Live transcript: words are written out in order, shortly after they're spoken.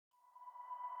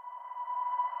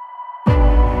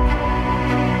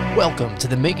Welcome to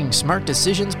the Making Smart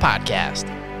Decisions podcast,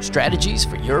 strategies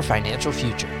for your financial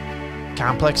future.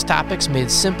 Complex topics made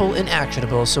simple and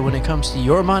actionable so when it comes to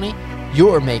your money,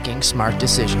 you're making smart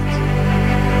decisions.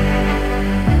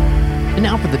 And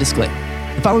now for the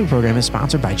disclaimer. The following program is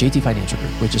sponsored by JT Financial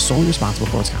Group, which is solely responsible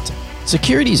for its content.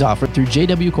 Securities offered through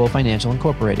JW Cole Financial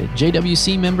Incorporated,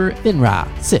 JWC member FINRA,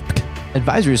 SIPC.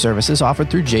 Advisory services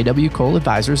offered through JW Cole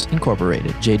Advisors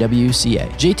Incorporated, JWCA.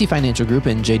 JT Financial Group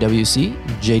and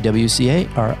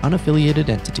JWCA are unaffiliated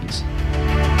entities.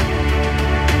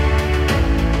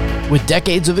 With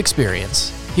decades of experience,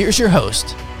 here's your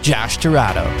host, Josh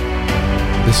Tirado.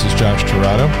 This is Josh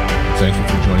Tirado. Thank you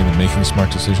for joining the Making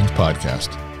Smart Decisions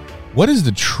podcast. What is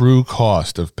the true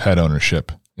cost of pet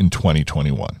ownership in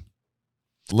 2021?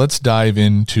 Let's dive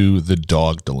into the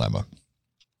dog dilemma.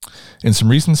 In some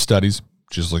recent studies,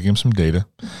 just looking at some data,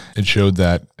 it showed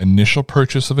that initial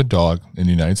purchase of a dog in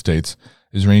the United States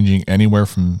is ranging anywhere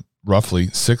from roughly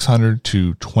 $600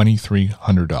 to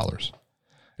 $2,300.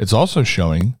 It's also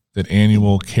showing that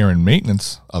annual care and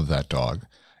maintenance of that dog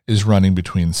is running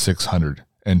between $600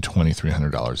 and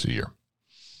 $2,300 a year.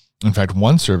 In fact,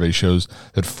 one survey shows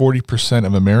that 40%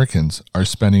 of Americans are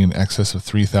spending in excess of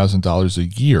 $3,000 a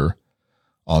year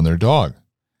on their dog.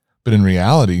 But in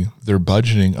reality, they're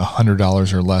budgeting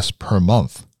 $100 or less per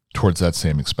month towards that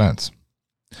same expense.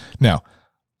 Now,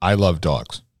 I love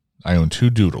dogs. I own two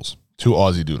doodles, two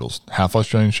Aussie doodles, half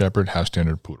Australian Shepherd, half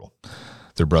Standard Poodle.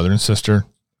 They're brother and sister.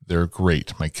 They're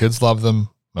great. My kids love them.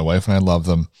 My wife and I love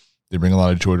them. They bring a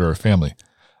lot of joy to our family.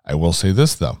 I will say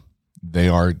this, though. They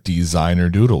are designer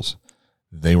doodles.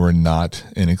 They were not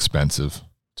inexpensive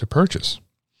to purchase.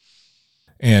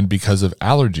 And because of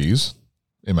allergies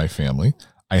in my family,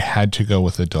 I had to go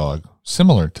with a dog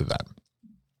similar to that.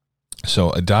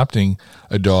 So adopting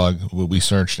a dog, we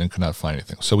searched and could not find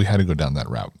anything. So we had to go down that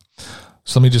route.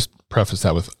 So let me just preface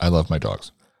that with, I love my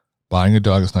dogs. Buying a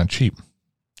dog is not cheap.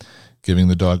 Giving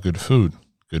the dog good food,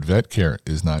 good vet care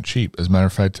is not cheap. As a matter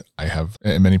of fact, I have,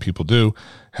 and many people do,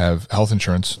 have health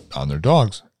insurance on their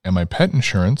dogs. And my pet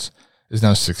insurance is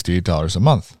now $68 a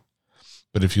month.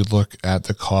 But if you look at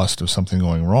the cost of something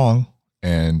going wrong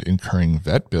and incurring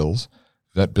vet bills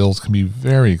can be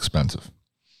very expensive.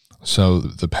 So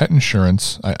the pet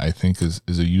insurance, I think, is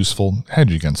a useful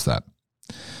hedge against that.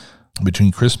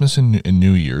 Between Christmas and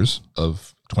New Year's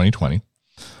of 2020,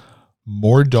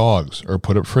 more dogs are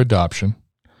put up for adoption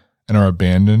and are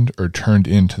abandoned or turned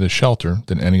into the shelter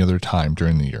than any other time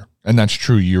during the year. And that's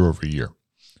true year over year.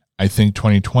 I think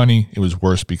 2020, it was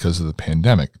worse because of the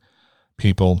pandemic.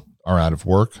 People are out of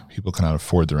work. People cannot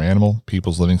afford their animal.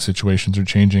 People's living situations are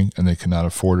changing and they cannot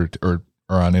afford or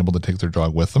are unable to take their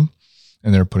dog with them,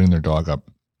 and they're putting their dog up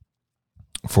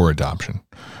for adoption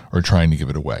or trying to give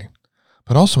it away.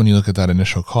 But also when you look at that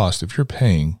initial cost, if you're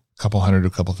paying a couple hundred to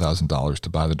a couple $1,000s to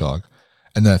buy the dog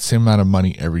and that same amount of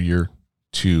money every year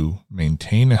to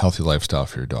maintain a healthy lifestyle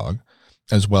for your dog,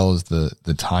 as well as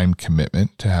the time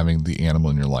commitment to having the animal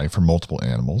in your life or multiple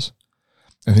animals,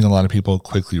 I think a lot of people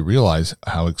quickly realize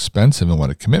how expensive and what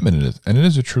a commitment it is. And it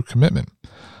is a true commitment.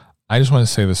 I just want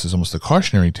to say this is almost a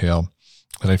cautionary tale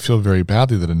that I feel very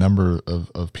badly that a number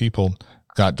of people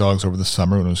got dogs over the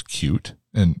summer when it was cute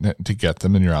and to get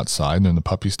them, and you're outside and they're in the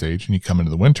puppy stage, and you come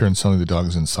into the winter and suddenly the dog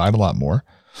is inside a lot more,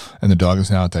 and the dog is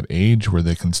now at that age where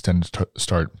they can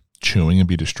start chewing and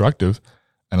be destructive,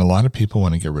 and a lot of people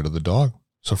want to get rid of the dog.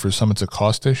 So for some it's a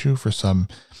cost issue, for some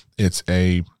it's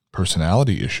a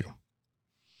personality issue.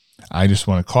 I just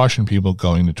want to caution people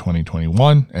going to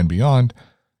 2021 and beyond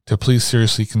to please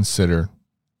seriously consider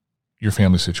your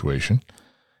family situation,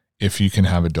 if you can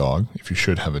have a dog, if you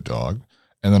should have a dog,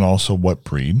 and then also what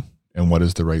breed and what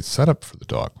is the right setup for the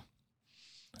dog.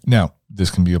 Now,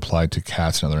 this can be applied to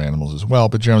cats and other animals as well,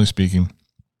 but generally speaking,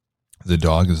 the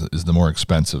dog is the more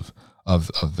expensive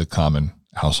of the common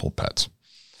household pets.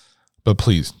 But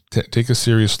please, take a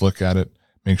serious look at it.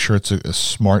 Make sure it's a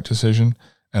smart decision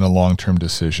and a long-term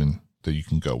decision that you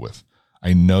can go with.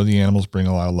 I know the animals bring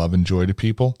a lot of love and joy to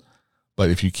people, but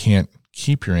if you can't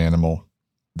keep your animal,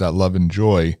 that love and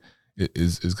joy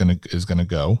is going to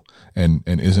go and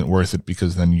isn't worth it,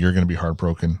 because then you're going to be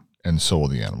heartbroken and so will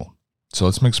the animal. So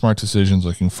let's make smart decisions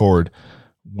looking forward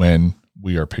when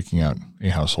we are picking out a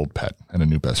household pet and a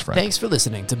new best friend. Thanks for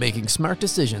listening to Making Smart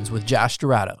Decisions with Josh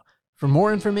Tirado. For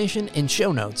more information and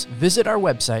show notes, visit our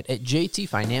website at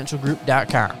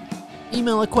jtfinancialgroup.com.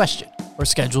 Email a question or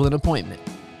schedule an appointment.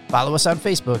 Follow us on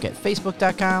Facebook at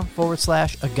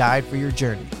facebook.com/a guide for your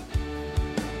journey.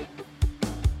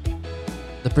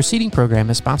 The preceding program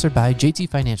is sponsored by JT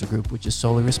Financial Group, which is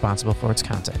solely responsible for its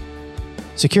content.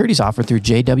 Securities offered through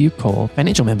JW Cole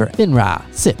Financial member FINRA,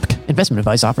 SIPC. Investment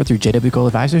advice offered through JW Cole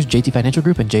Advisors, JT Financial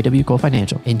Group, and JW Cole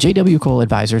Financial. And JW Cole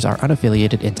Advisors are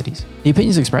unaffiliated entities. The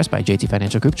opinions expressed by JT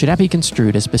Financial Group should not be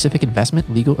construed as specific investment,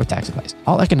 legal, or tax advice.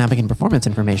 All economic and performance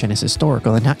information is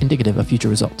historical and not indicative of future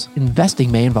results.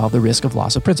 Investing may involve the risk of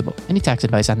loss of principal. Any tax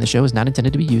advice on this show is not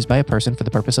intended to be used by a person for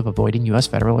the purpose of avoiding U.S.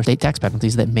 federal or state tax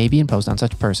penalties that may be imposed on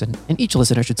such person, and each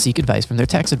listener should seek advice from their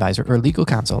tax advisor or legal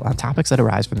counsel on topics that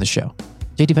arise from the show.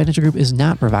 JT Financial Group is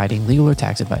not providing legal or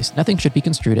tax advice. Nothing should be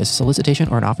construed as solicitation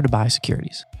or an offer to buy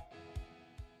securities.